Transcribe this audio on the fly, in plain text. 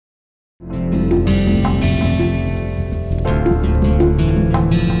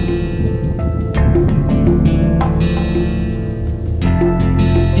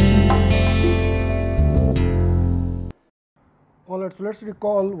let's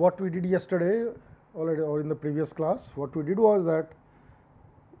recall what we did yesterday already, or in the previous class. What we did was that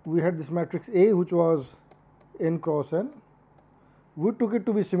we had this matrix A, which was n cross n. We took it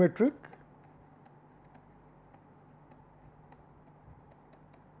to be symmetric.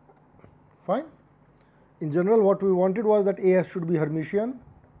 Fine. In general, what we wanted was that A should be Hermitian.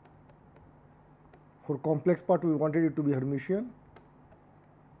 For complex part, we wanted it to be Hermitian,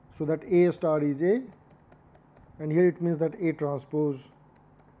 so that A star is A, and here it means that A transpose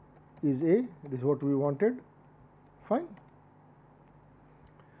is A. This is what we wanted. Fine.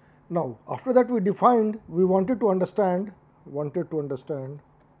 Now, after that we defined, we wanted to understand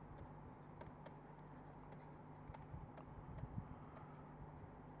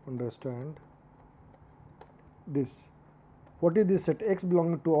this. What is this set X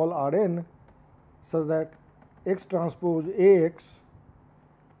belonging to all Rn, such that X transpose Ax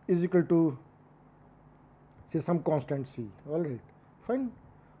is equal to, say, some constant C. All right, fine.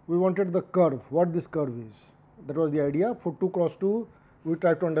 We wanted the curve, what this curve is. That was the idea. For 2 cross 2, we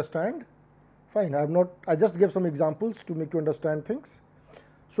tried to understand. Fine. I just gave some examples to make you understand things.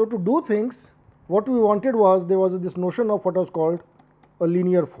 So, to do things, what we wanted was, there was this notion of what was called a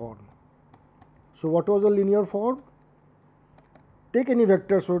linear form. So, what was a linear form? Take any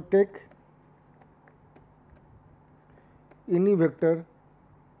vector. So, take any vector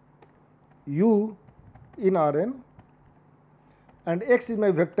u in Rn, and x is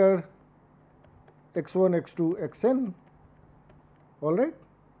my vector x1, x2, xn, all right,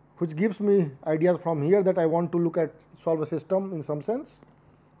 which gives me ideas from here that I want to solve a system in some sense,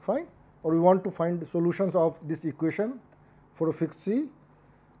 fine, or we want to find solutions of this equation for a fixed C.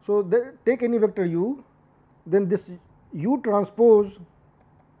 So, take any vector u, then this u transpose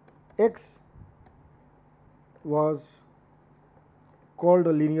x was called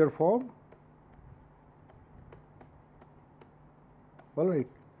a linear form. All right,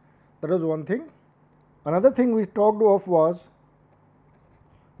 that was one thing. Another thing we talked of was,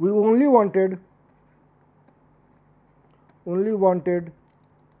 we only wanted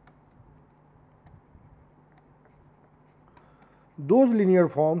those linear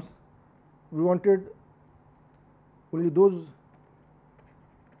forms. We wanted only those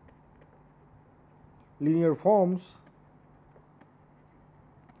linear forms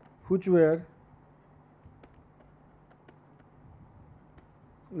which were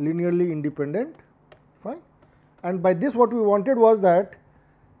linearly independent, fine. And by this, what we wanted was that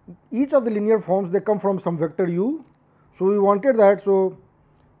each of the linear forms, they come from some vector u. So, we wanted that. So,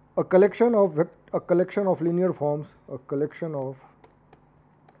 a collection of linear forms,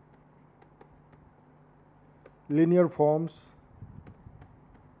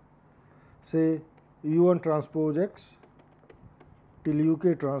 say u1 transpose x till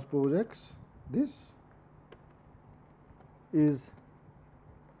uk transpose x, this is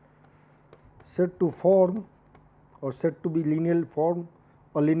said to form, or said to be linear form,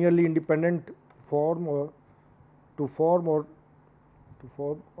 a linearly independent form, or to form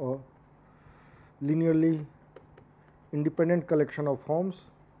a linearly independent collection of forms.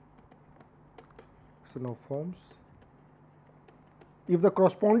 If the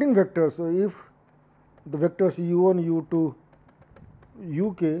corresponding vectors, so if the vectors u1, u2,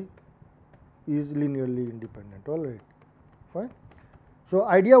 uk is linearly independent, all right, fine. So,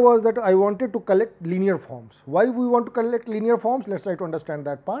 idea was that I wanted to collect linear forms. Why we want to collect linear forms? Let us try to understand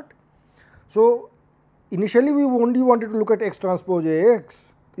that part. So, initially we only wanted to look at x transpose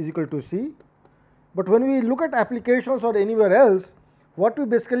Ax is equal to C, but when we look at applications or anywhere else, what we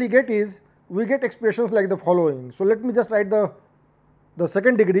basically get is, we get expressions like the following. So, let me just write the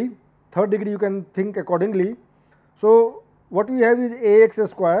second degree, third degree you can think accordingly. So, what we have is Ax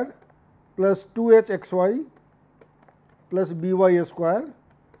square plus 2hxy plus by square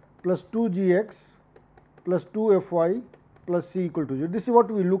plus 2gx plus 2fy plus c equal to 0. This is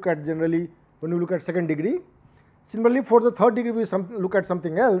what we look at generally when we look at second degree. Similarly, for the third degree we look at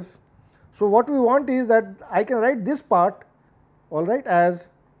something else. So, what we want is that I can write this part, all right, as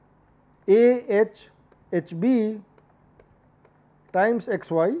hb times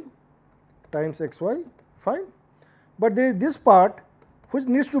xy, fine, but there is this part which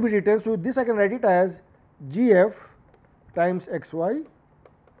needs to be written. So, this I can write it as gf times xy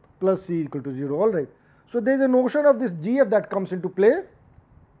plus c equal to 0, all right. So, there is a notion of this gf that comes into play.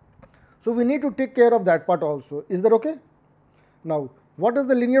 So, we need to take care of that part also. Is that okay? Now, what does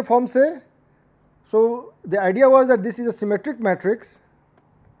the linear form say? So, the idea was that this is a symmetric matrix,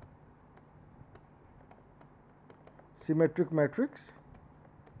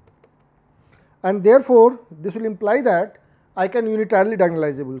 and therefore, this will imply that I can unitarily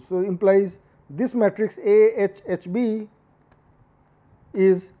diagonalizable. So, implies this matrix A H H B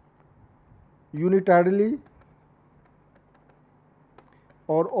is unitarily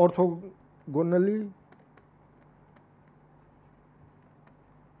or orthogonally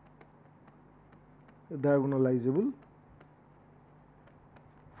diagonalizable.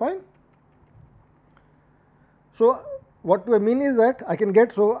 Fine. So what do I mean is that I can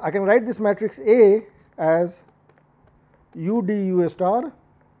get, so I can write this matrix A as U D U star,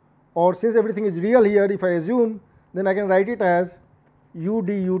 or since everything is real here, if I assume, then I can write it as U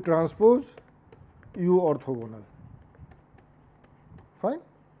D U transpose U orthogonal. Fine.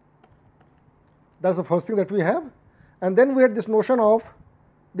 That is the first thing that we have, and then we had this notion of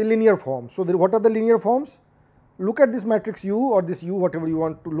the linear form. So what are the linear forms? Look at this matrix U, or this U, whatever you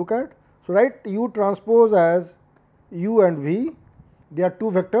want to look at. So write U transpose as U and V. They are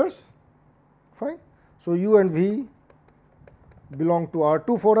two vectors. Fine. So U and V belong to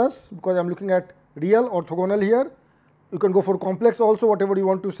R2 for us, because I am looking at real orthogonal here. You can go for complex also, whatever you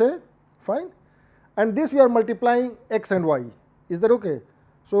want to say. Fine. And this we are multiplying x and y. Is that okay?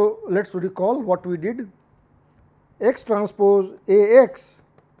 So let us recall what we did. X transpose AX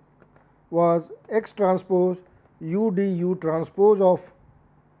was X transpose U D U transpose of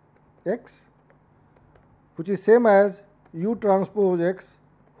X, which is same as U transpose X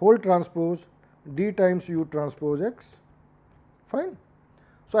whole transpose D times U transpose X. Fine.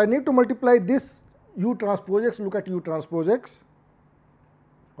 So I need to multiply this U transpose X, look at U transpose X.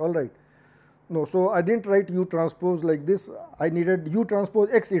 All right. No, so I didn't write U transpose like this. I needed U transpose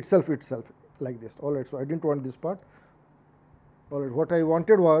X itself like this. All right. So I didn't want this part. All right. What I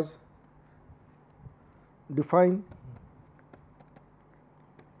wanted was define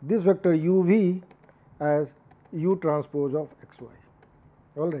this vector U V as U transpose of X Y.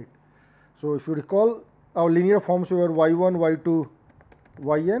 All right. So if you recall, our linear forms were Y1, Y2,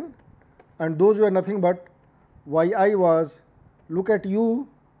 Yn, and those were nothing but Yi was, look at U,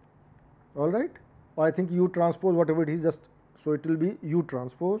 all right, or I think U transpose, whatever it is, just so it will be U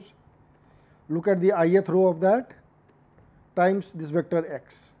transpose. Look at the ith row of that times this vector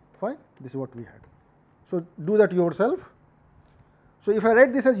X. Fine. This is what we had. So do that yourself. So if I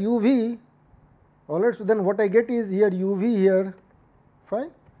write this as UV, all right, so then what I get is here UV here,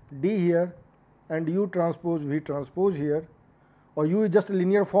 fine, D here, and U transpose V transpose here, or U is just a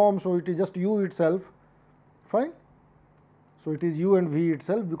linear form, so it is just U itself. Fine. So it is U and V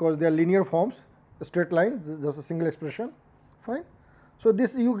itself, because they are linear forms, straight line, just a single expression. Fine. So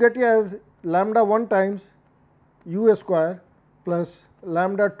this you get as lambda 1 times U square plus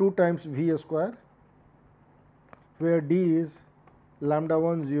lambda 2 times V square, where D is lambda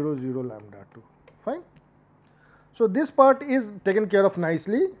 1 0 0 lambda 2. Fine. So this part is taken care of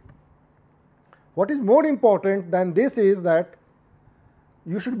nicely. What is more important than this is that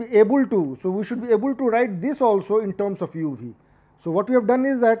you should be able to, so we should be able to write this also in terms of UV. So what we have done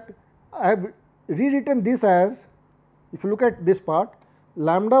is that I have rewritten this as, if you look at this part,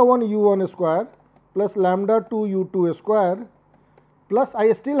 lambda 1 U1 square plus lambda 2 U2 square, plus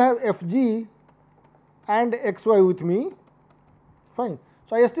I still have Fg and xy with me. Fine.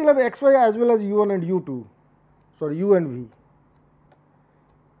 So I still have xy as well as U1 and U2, sorry, U and V.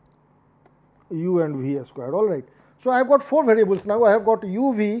 U and V square. All right. So I have got 4 variables now. I have got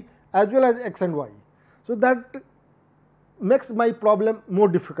U, V as well as x and y. So that makes my problem more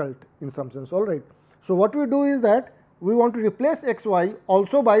difficult in some sense. All right. So what we do is that we want to replace x, y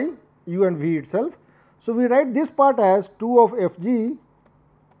also by U and V itself. So we write this part as 2 of Fg,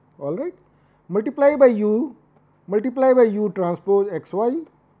 all right, multiply by U transpose x, y.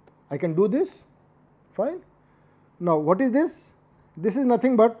 I can do this. Fine. Now what is this? This is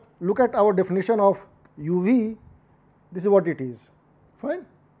nothing but, look at our definition of UV, this is what it is. Fine.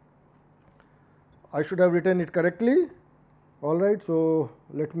 I should have written it correctly. All right. So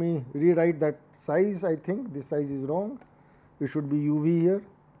let me rewrite that size. I think this size is wrong. It should be UV here.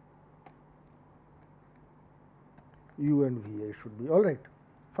 U and V it should be. All right.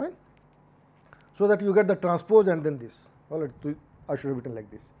 Fine. So that you get the transpose and then this. All right. So I should have written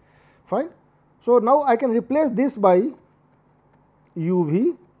like this. Fine. So now I can replace this by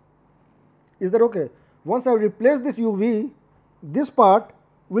UV. Is that okay? Once I replace this UV, this part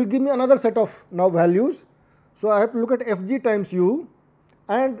will give me another set of now values. So I have to look at Fg times U,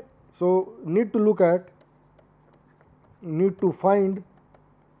 and so need to find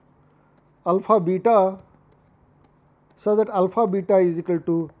alpha beta, so that alpha beta is equal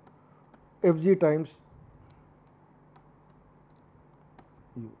to Fg times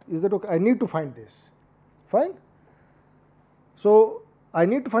U. Is that okay? I need to find this. Fine. So I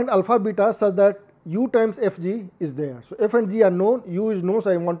need to find alpha beta such that U times Fg is there. So F and G are known, U is known, so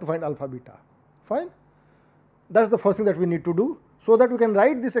I want to find alpha beta. Fine. That is the first thing that we need to do. so that we can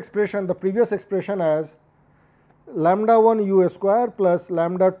write this expression, the previous expression, as lambda 1 u square plus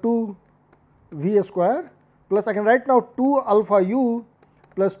lambda 2 v square plus I can write now 2 alpha u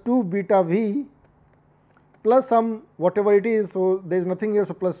plus 2 beta v plus some whatever it is. So, there is nothing here,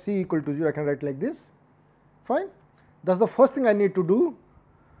 so plus c equal to 0 I can write like this, fine. That is the first thing I need to do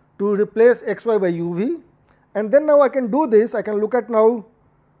to replace x y by u v, and then now I can do this, I can look at now.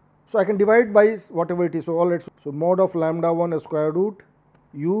 So, I can divide by whatever it is. So, all right. So, mod of lambda 1 square root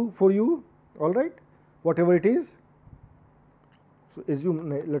u for u, all right, whatever it is. So,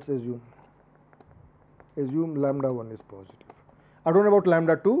 let us assume lambda 1 is positive. I don't know about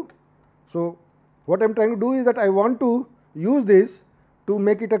lambda 2. So, what I am trying to do is that I want to use this to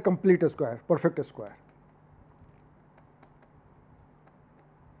make it a complete square, perfect square.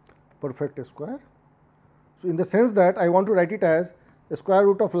 Perfect square. So, in the sense that I want to write it as the square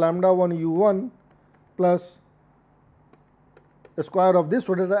root of lambda 1 u 1 plus the square of this,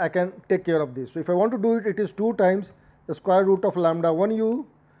 so that I can take care of this. So, if I want to do it, it is 2 times the square root of lambda 1 u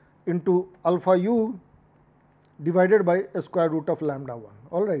into alpha u divided by a square root of lambda 1,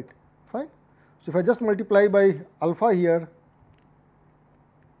 all right, fine. So, if I just multiply by alpha here,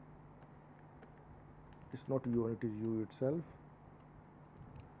 it is not u, it is u itself,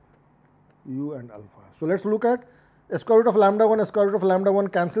 u and alpha. So, let us look at a square root of lambda 1, a square root of lambda 1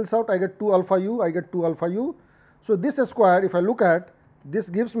 cancels out, I get 2 alpha u, I get 2 alpha u. So, this square, if I look at, this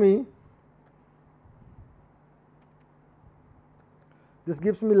gives me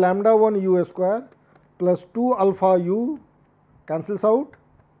lambda 1 u square plus 2 alpha u cancels out,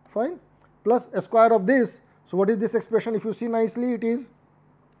 fine, plus a square of this. So, what is this expression? If you see nicely, it is,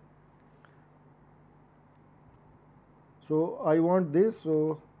 so I want this,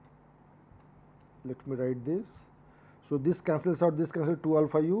 so let me write this. So, this cancels out, this cancels 2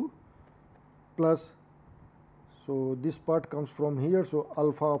 alpha u plus, so this part comes from here. So,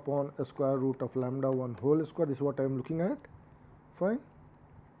 alpha upon a square root of lambda 1 whole square, this is what I am looking at, fine.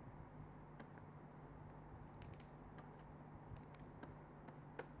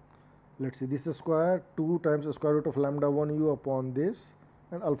 Let us see, this is square 2 times the square root of lambda 1 u upon this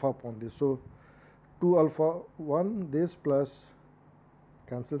and alpha upon this. So, 2 alpha 1 this plus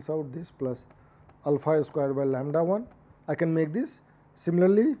cancels out this plus alpha square by lambda 1. I can make this.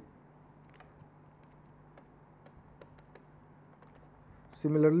 Similarly,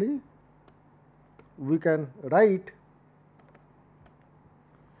 we can write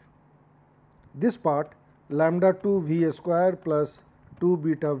this part lambda 2 v square plus 2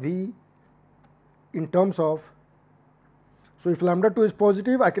 beta v in terms of, so if lambda 2 is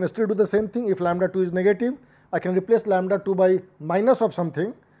positive, I can still do the same thing. If lambda 2 is negative, I can replace lambda 2 by minus of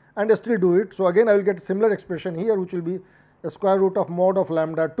something and still do it. So, again I will get a similar expression here, which will be the square root of mod of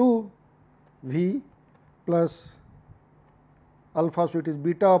lambda 2 v plus alpha, so it is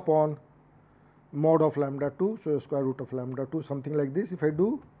beta upon mod of lambda 2. So, square root of lambda 2, something like this. If I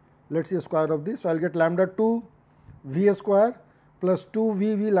do, let us see a square of this. So, I will get lambda 2 v square plus 2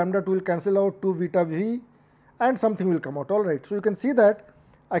 v v, lambda 2 will cancel out, 2 beta v, and something will come out, all right. So, you can see that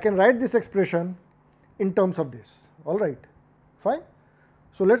I can write this expression in terms of this, all right, fine.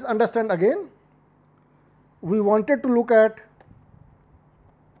 So, let us understand again. We wanted to look at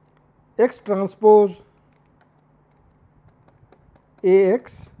x transpose A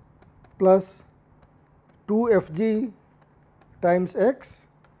x plus 2 f g times x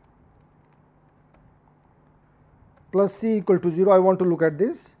plus c equal to 0. I want to look at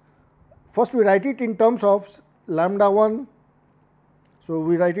this. First, we write it in terms of lambda 1. So,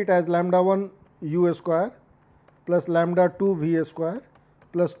 we write it as lambda 1 u square plus lambda 2 v square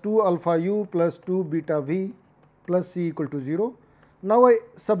plus 2 alpha u plus 2 beta v plus c equal to 0. Now, I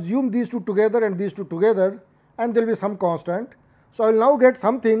subsume these two together and these two together, and there will be some constant. So, I will now get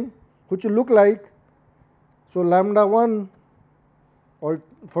something which will look like, so lambda 1, or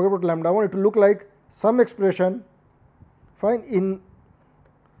forget about lambda 1, it will look like some expression, fine, in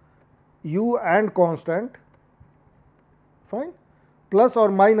u and constant, fine, plus or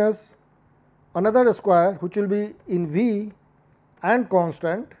minus another square which will be in v and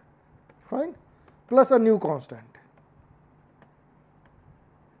constant, fine, plus a new constant.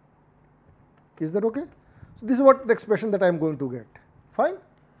 Is that okay? So, this is what the expression that I am going to get, fine.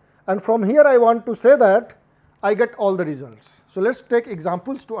 And from here I want to say that I get all the results. So, let us take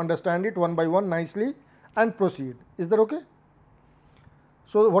examples to understand it one by one nicely and proceed. Is that okay?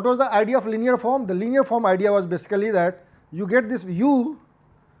 So, what was the idea of linear form? The linear form idea was basically that you get this u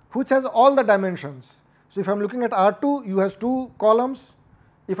which has all the dimensions. So, if I am looking at R2, u has 2 columns.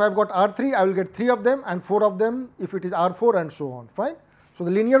 If I have got R3, I will get 3 of them and 4 of them if it is R4 and so on, fine. So,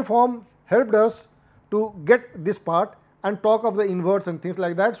 the linear form helped us to get this part, and talk of the inverse and things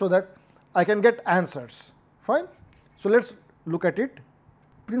like that, so that I can get answers. Fine. So let's look at it.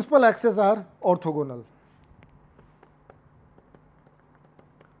 Principal axes are orthogonal.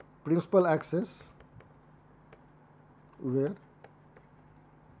 Principal axes were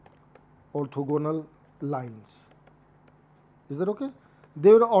orthogonal lines. Is that okay?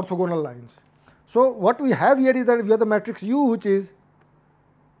 They were orthogonal lines. So what we have here is that we have the matrix U, which is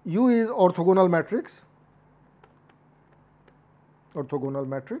U is orthogonal matrix. Orthogonal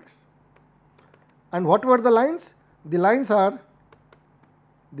matrix. And what were the lines? The lines are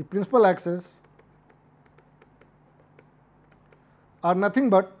the principal axes are nothing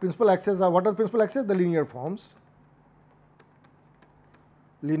but principal axes are, what are the principal axes? The linear forms.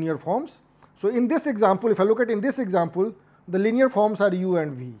 Linear forms. So in this example, if I look at in this example, the linear forms are U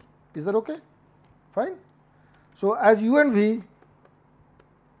and V. Is that okay? Fine. So as U and V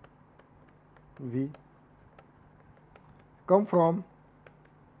come from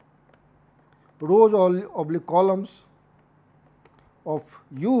rows or oblique columns of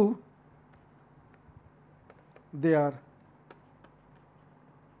U, they are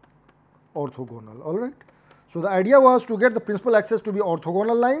orthogonal. All right. So the idea was to get the principal axes to be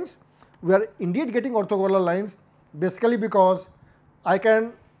orthogonal lines. We are indeed getting orthogonal lines basically because I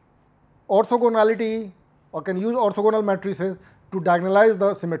can orthogonality or can use orthogonal matrices to diagonalize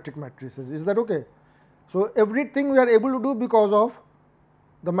the symmetric matrices. Is that okay? So everything we are able to do because of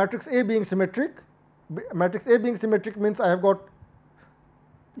the matrix A being symmetric. Matrix A being symmetric means I have got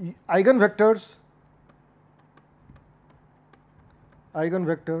eigenvectors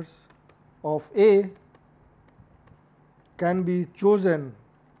of A can be chosen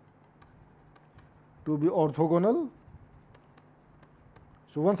to be orthogonal.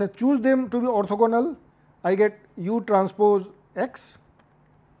 So once I choose them to be orthogonal, I get U transpose X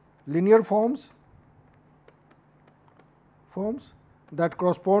linear forms that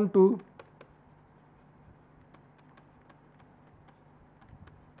correspond to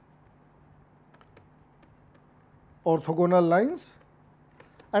orthogonal lines,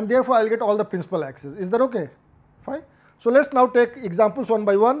 and therefore I will get all the principal axes. Is that okay? Fine. So let's now take examples one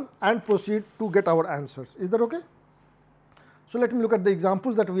by one and proceed to get our answers. Is that okay? So let me look at the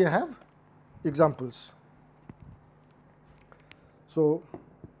examples that we have. Examples. So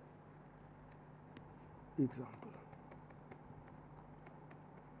example.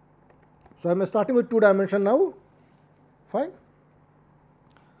 So I am starting with 2 dimension now. Fine.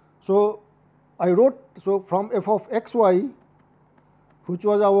 So I wrote, so from f of xy, which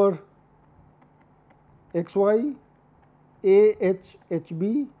was our xy a h h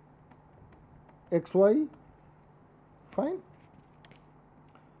b xy, fine,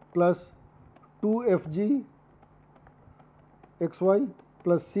 plus 2 f g xy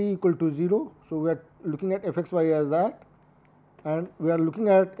plus c equal to 0. So we are looking at f x y as that, and we are looking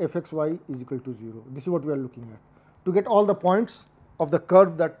at f x y is equal to 0. This is what we are looking at to get all the points of the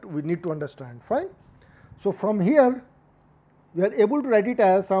curve that we need to understand. Fine. So from here we are able to write it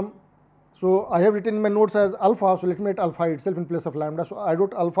as some. So I have written in my notes as alpha. So let me write alpha itself in place of lambda. So I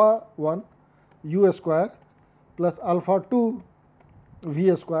wrote alpha 1 u square plus alpha 2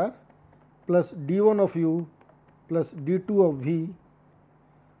 v square plus d1 of u plus d2 of v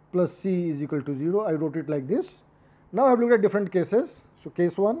plus c is equal to 0. I wrote it like this. Now I have looked at different cases. So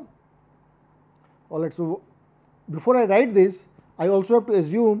case 1. All right. So before I write this, I also have to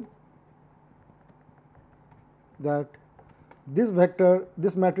assume that this vector,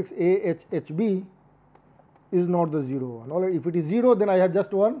 this matrix A H H B is not the 0 one. All right. If it is 0, then I have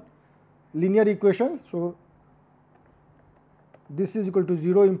just one linear equation. So this is equal to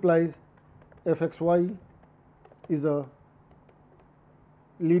 0 implies f x y is a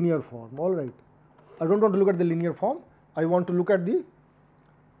linear form. All right. I don't want to look at the linear form. I want to look at the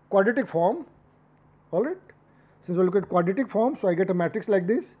quadratic form. All right. Since I look at quadratic form, so I get a matrix like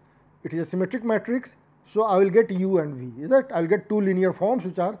this. It is a symmetric matrix. So I will get u and v. Is that I will get 2 linear forms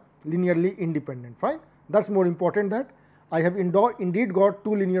which are linearly independent. Fine. That's more important, that I have indeed got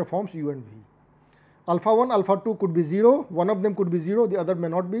 2 linear forms u and v. Alpha 1, alpha 2 could be 0. One of them could be 0. The other may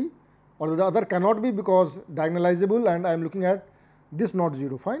not be, or the other cannot be because diagonalizable, and I am looking at this not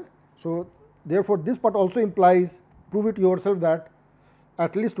 0. Fine. So therefore this part also implies, prove it yourself, that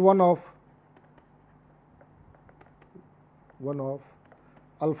at least one of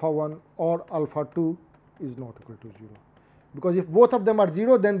alpha 1 or alpha 2 is not equal to 0, because if both of them are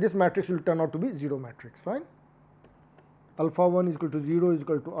 0, then this matrix will turn out to be 0 matrix. Fine. Alpha 1 is equal to 0 is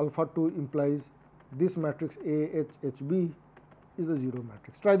equal to alpha 2 implies this matrix A H H B is a 0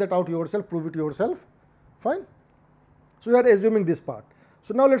 matrix. Try that out yourself, prove it yourself. Fine. So we are assuming this part.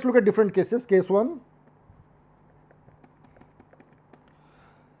 So now let's look at different cases. Case 1.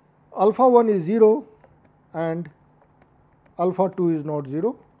 alpha 1 is 0 and alpha 2 is not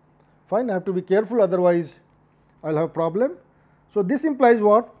 0. Fine, I have to be careful, otherwise I will have a problem. So, this implies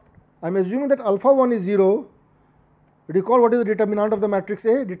what? I am assuming that alpha 1 is 0. Recall what is the determinant of the matrix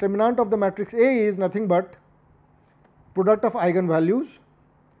A? Determinant of the matrix A is nothing but product of eigenvalues.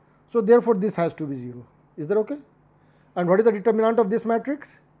 So, therefore, this has to be 0. Is that okay? And what is the determinant of this matrix?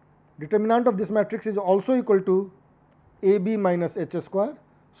 Determinant of this matrix is also equal to AB minus H square.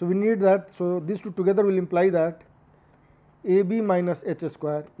 So, we need that. So, these two together will imply that AB minus H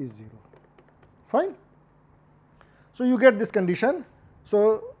square is 0. Fine. So, you get this condition.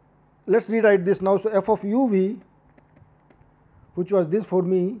 So, let us rewrite this now. So, f of u v, which was this for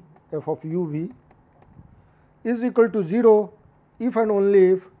me, f of u v is equal to 0 if and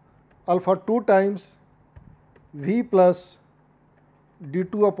only if alpha 2 times v plus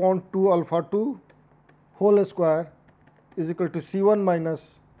d2 upon 2 alpha 2 whole square is equal to C1 minus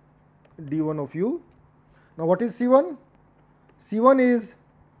d1 of u. Now, what is C1? C1 is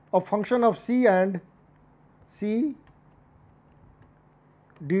a function of C and C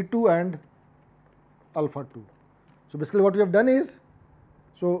d2 and alpha 2. So, basically what we have done is,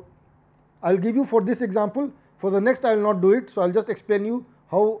 so I will give you for this example, for the next I will not do it. So, I will just explain you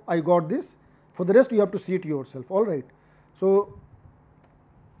how I got this. For the rest you have to see it yourself, all right. So,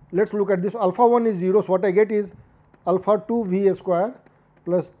 let us look at this. Alpha 1 is 0. So, what I get is alpha 2 v square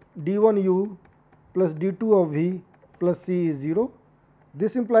plus d1 u plus d2 of v plus c is 0.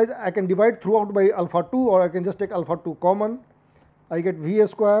 This implies I can divide throughout by alpha 2, or I can just take alpha 2 common. I get v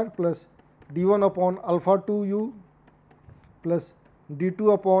square plus d1 upon alpha 2 u plus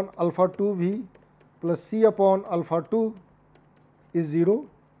d2 upon alpha 2 v plus c upon alpha 2 is 0.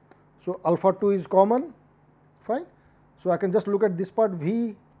 So, alpha 2 is common, fine. So, I can just look at this part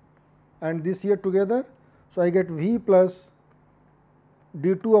v and this here together. So, I get v plus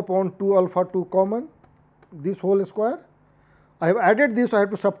d2 upon 2 alpha 2 common, this whole square. I have added this, so I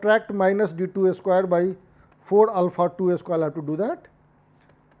have to subtract minus d2 square by 4 alpha 2 square, I have to do that,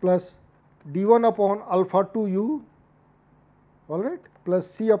 plus d1 upon alpha 2 u, all right,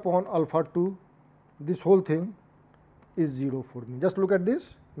 plus c upon alpha 2, this whole thing is 0 for me. Just look at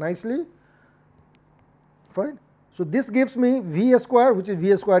this nicely, fine. So, this gives me v square, which is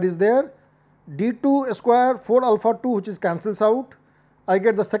v square is there, d2 square 4 alpha 2, which is cancels out. I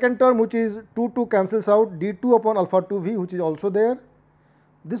get the second term, which is 2 cancels out, d2 upon alpha 2 v, which is also there.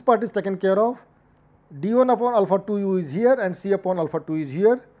 This part is taken care of. d1 upon alpha 2 u is here and c upon alpha 2 is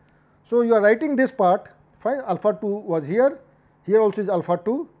here. So, you are writing this part, fine, alpha 2 was here, here also is alpha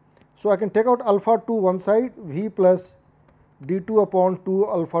 2. So, I can take out alpha 2 one side, v plus d2 upon 2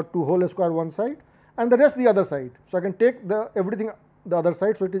 alpha 2 whole square one side, and the rest the other side. So, I can take the everything the other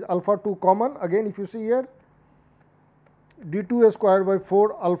side. So, it is alpha 2 common, again if you see here, d2 square by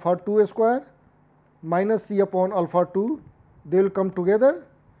 4 alpha 2 square minus c upon alpha 2, they will come together,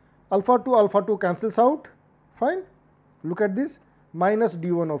 alpha 2 cancels out, fine. Look at this, minus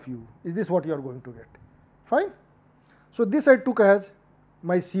d1 of u, is this what you are going to get, fine. So, this I took as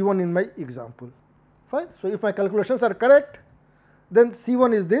my C1 in my example, fine. So, if my calculations are correct, then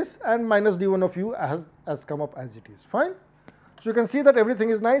C1 is this and minus d1 of u has come up as it is, fine. So, you can see that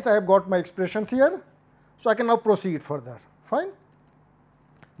everything is nice, I have got my expressions here. So, I can now proceed further, fine.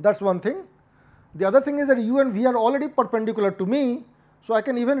 That is one thing. The other thing is that u and v are already perpendicular to me. So, I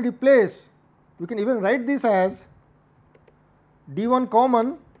can even replace, we can even write this as d1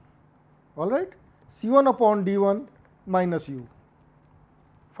 common, all right, C1 upon d1 minus u,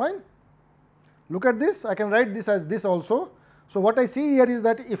 fine. Look at this, I can write this as this also. So, what I see here is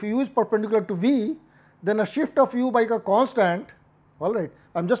that if u is perpendicular to v, then a shift of u by a constant, all right,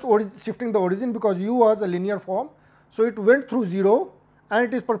 I am just shifting the origin because u was a linear form. So, it went through 0 and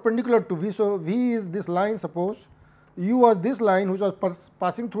it is perpendicular to v. So, v is this line, suppose u was this line which was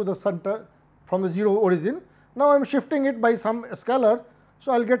passing through the center from the 0 origin. Now, I am shifting it by some scalar.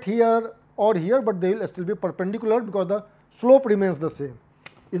 So, I will get here or here, but they will still be perpendicular because the slope remains the same.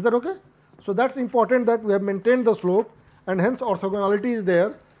 Is that okay? So, that is important that we have maintained the slope and hence orthogonality is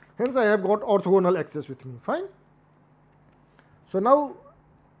there, hence I have got orthogonal axis with me, fine. So, now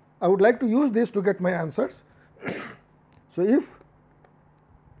I would like to use this to get my answers. So, if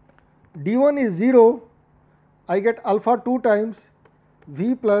d1 is 0, I get alpha 2 times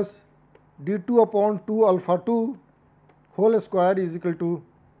v plus d2 upon 2 alpha 2 whole square is equal to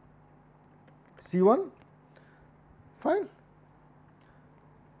C1, fine.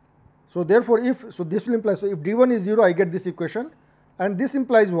 So, therefore, if, so this will imply, so if d1 is 0, I get this equation, and this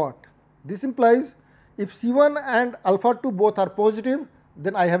implies what? This implies if C1 and alpha 2 both are positive,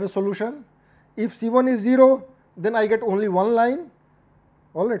 then I have a solution. If C1 is 0, then I get only one line,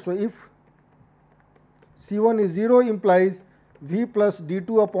 all right. So, if C1 is 0 implies V plus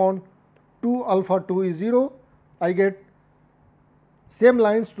D2 upon 2 alpha 2 is 0, I get same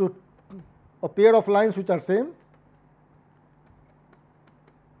lines to a pair of lines which are same,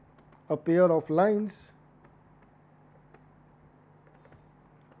 a pair of lines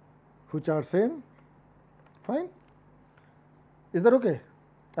which are same, fine. Is that okay?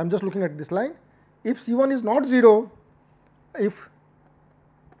 I am just looking at this line. If C1 is not 0, if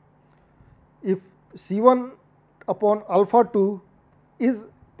C1 upon alpha 2 is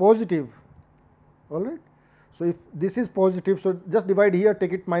positive, all right. So, if this is positive, so just divide here,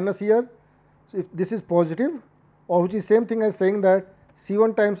 take it minus here. So, if this is positive, or which is same thing as saying that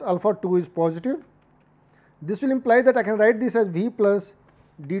C1 times alpha 2 is positive, this will imply that I can write this as V plus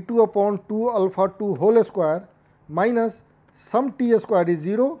D2 upon 2 alpha 2 whole square minus some T square is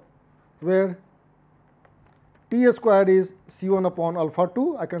 0, where T square is C1 upon alpha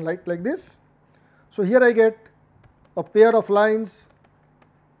 2. I can write like this. So, here I get a pair of lines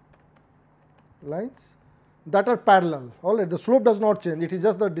that are parallel, all right. The slope does not change, it is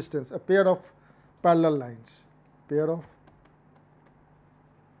just the distance, a pair of parallel lines,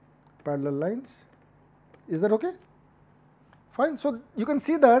 Is that okay? Fine. So, you can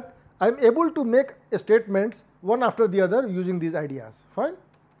see that I am able to make statements one after the other using these ideas, fine.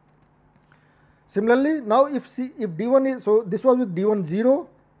 Similarly, now if D1 is, so this was with D1 0,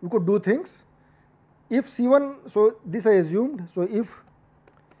 you could do things. If C1, so this I assumed, so if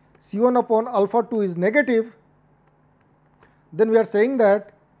C1 upon alpha 2 is negative, then we are saying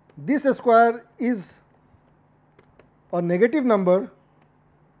that this square is a negative number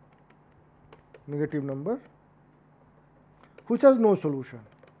which has no solution,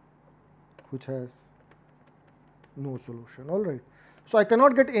 all right. So, I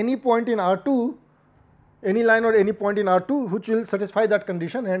cannot get any point in R2, any line or any point in R2 which will satisfy that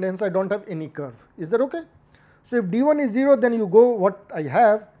condition, and hence I do not have any curve. Is that okay? So, if D1 is 0, then you go what I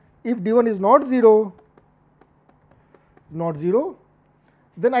have. If D1 is not 0,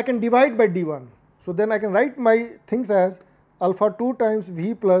 then I can divide by D1. So, then I can write my things as alpha 2 times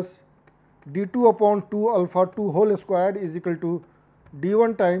V plus D2 upon 2 alpha 2 whole square is equal to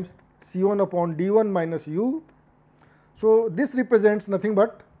D1 times C1 upon D1 minus U. So, this represents nothing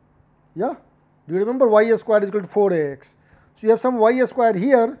but, yeah, do you remember y square is equal to 4ax. So, you have some y square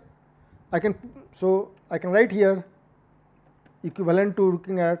here, I can write here equivalent to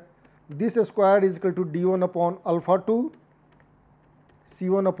looking at this square is equal to D1 upon alpha 2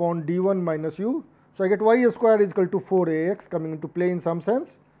 C1 upon D1 minus U. So, I get y square is equal to 4ax coming into play in some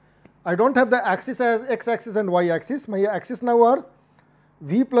sense. I do not have the axis as x axis and y axis. My axis now are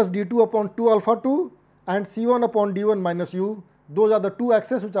V plus D2 upon 2 alpha 2 and C1 upon D1 minus U. Those are the two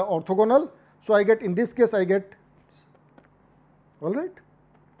axes which are orthogonal. So, I get, in this case I get, all right,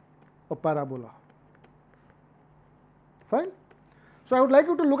 a parabola, fine. So, I would like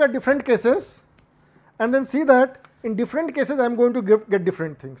you to look at different cases and then see that in different cases I am going to get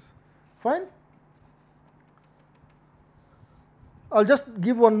different things, fine. I will just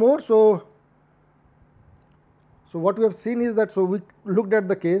give one more. So, what we have seen is that, so we looked at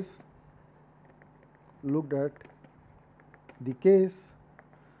the case,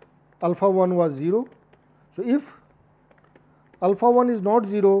 alpha 1 was 0. So, if alpha 1 is not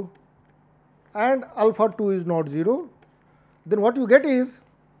 0 and alpha 2 is not 0, then what you get is,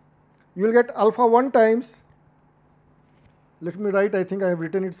 you will get alpha 1 times, let me write, I think I have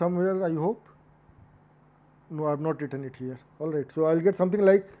written it somewhere, I hope. No, I have not written it here, all right. So, I will get something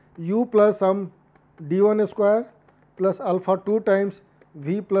like U plus some D1 square plus alpha 2 times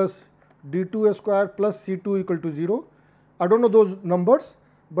V plus D2 square plus C2 equal to 0. I do not know those numbers,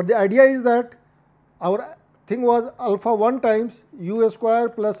 but the idea is that our thing was alpha 1 times U square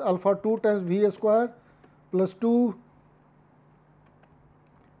plus alpha 2 times V square plus 2.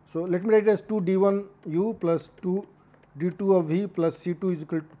 So, let me write it as 2 D1 U plus 2 D2 of V plus C2 is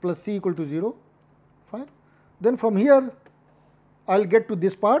equal to, plus C equal to 0, fine. Then from here I will get to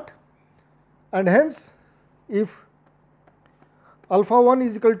this part, and hence if alpha 1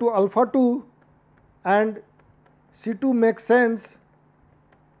 is equal to alpha 2 and C2 makes sense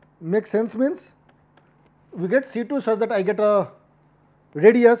means we get C2 such that I get a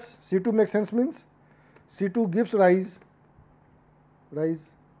radius. C2 makes sense means C2 gives rise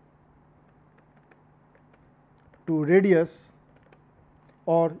to radius,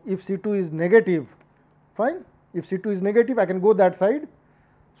 or if C2 is negative, fine. If C2 is negative, I can go that side.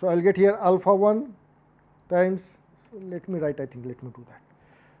 So, I will get here alpha 1 times, so let me write, I think let me do that,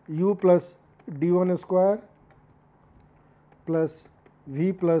 U plus D1 square plus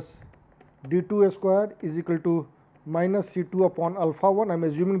V plus D2 square is equal to minus C2 upon alpha 1, I am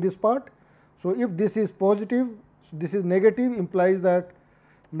assuming this part. So, if this is positive, so this is negative, implies that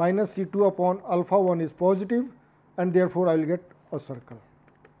minus C2 upon alpha 1 is positive, and therefore, I will get a circle,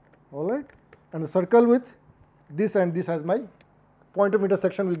 all right, and the circle with this and this as my point of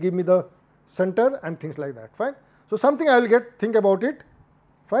intersection will give me the center and things like that, fine. So, something I will get, think about it,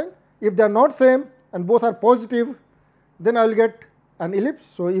 fine. If they are not same and both are positive, then I will get an ellipse.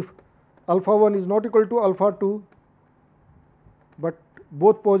 So, if alpha 1 is not equal to alpha 2, but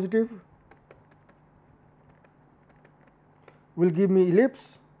both positive, will give me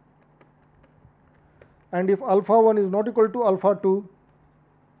ellipse, and if alpha 1 is not equal to alpha 2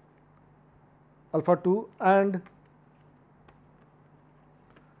 and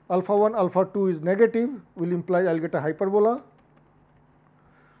alpha 1 alpha 2 is negative, will imply I will get a hyperbola.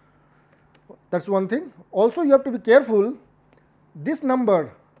 That is one thing. Also, you have to be careful, this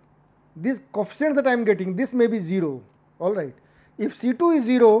number, this coefficient that I am getting, this may be 0, all right. If C2 is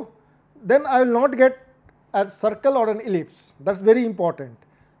 0, then I will not get a circle or an ellipse, that is very important.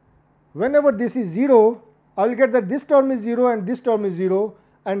 Whenever this is 0, I will get that this term is 0 and this term is 0,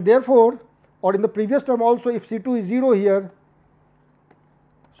 and therefore, or in the previous term also, if C2 is 0 here,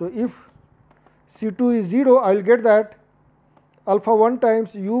 so if C2 is 0, I will get that alpha 1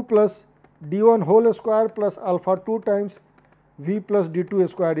 times u plus d1 whole square plus alpha 2 times v plus d2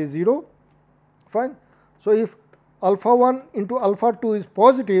 square is 0, fine. So, if alpha 1 into alpha 2 is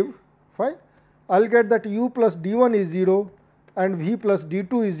positive, fine, I will get that u plus d1 is 0 and v plus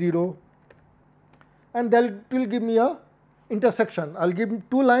d2 is 0, and that will give me a intersection. I will give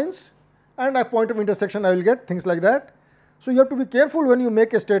two lines and a point of intersection, I will get things like that. So, you have to be careful when you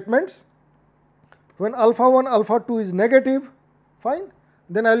make statements. When alpha 1 alpha 2 is negative, fine,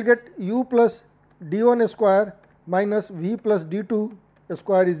 then I will get u plus d1 square minus v plus d2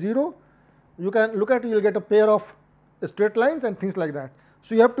 square is 0. You can look at, you will get a pair of straight lines and things like that.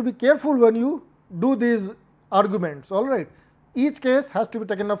 So, you have to be careful when you do these arguments, all right. Each case has to be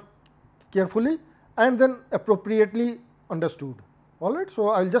taken up carefully and then appropriately understood, all right. So,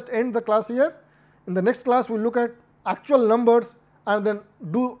 I will just end the class here. In the next class, we will look at actual numbers and then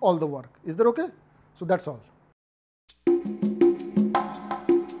do all the work. Is that okay? So, that is all.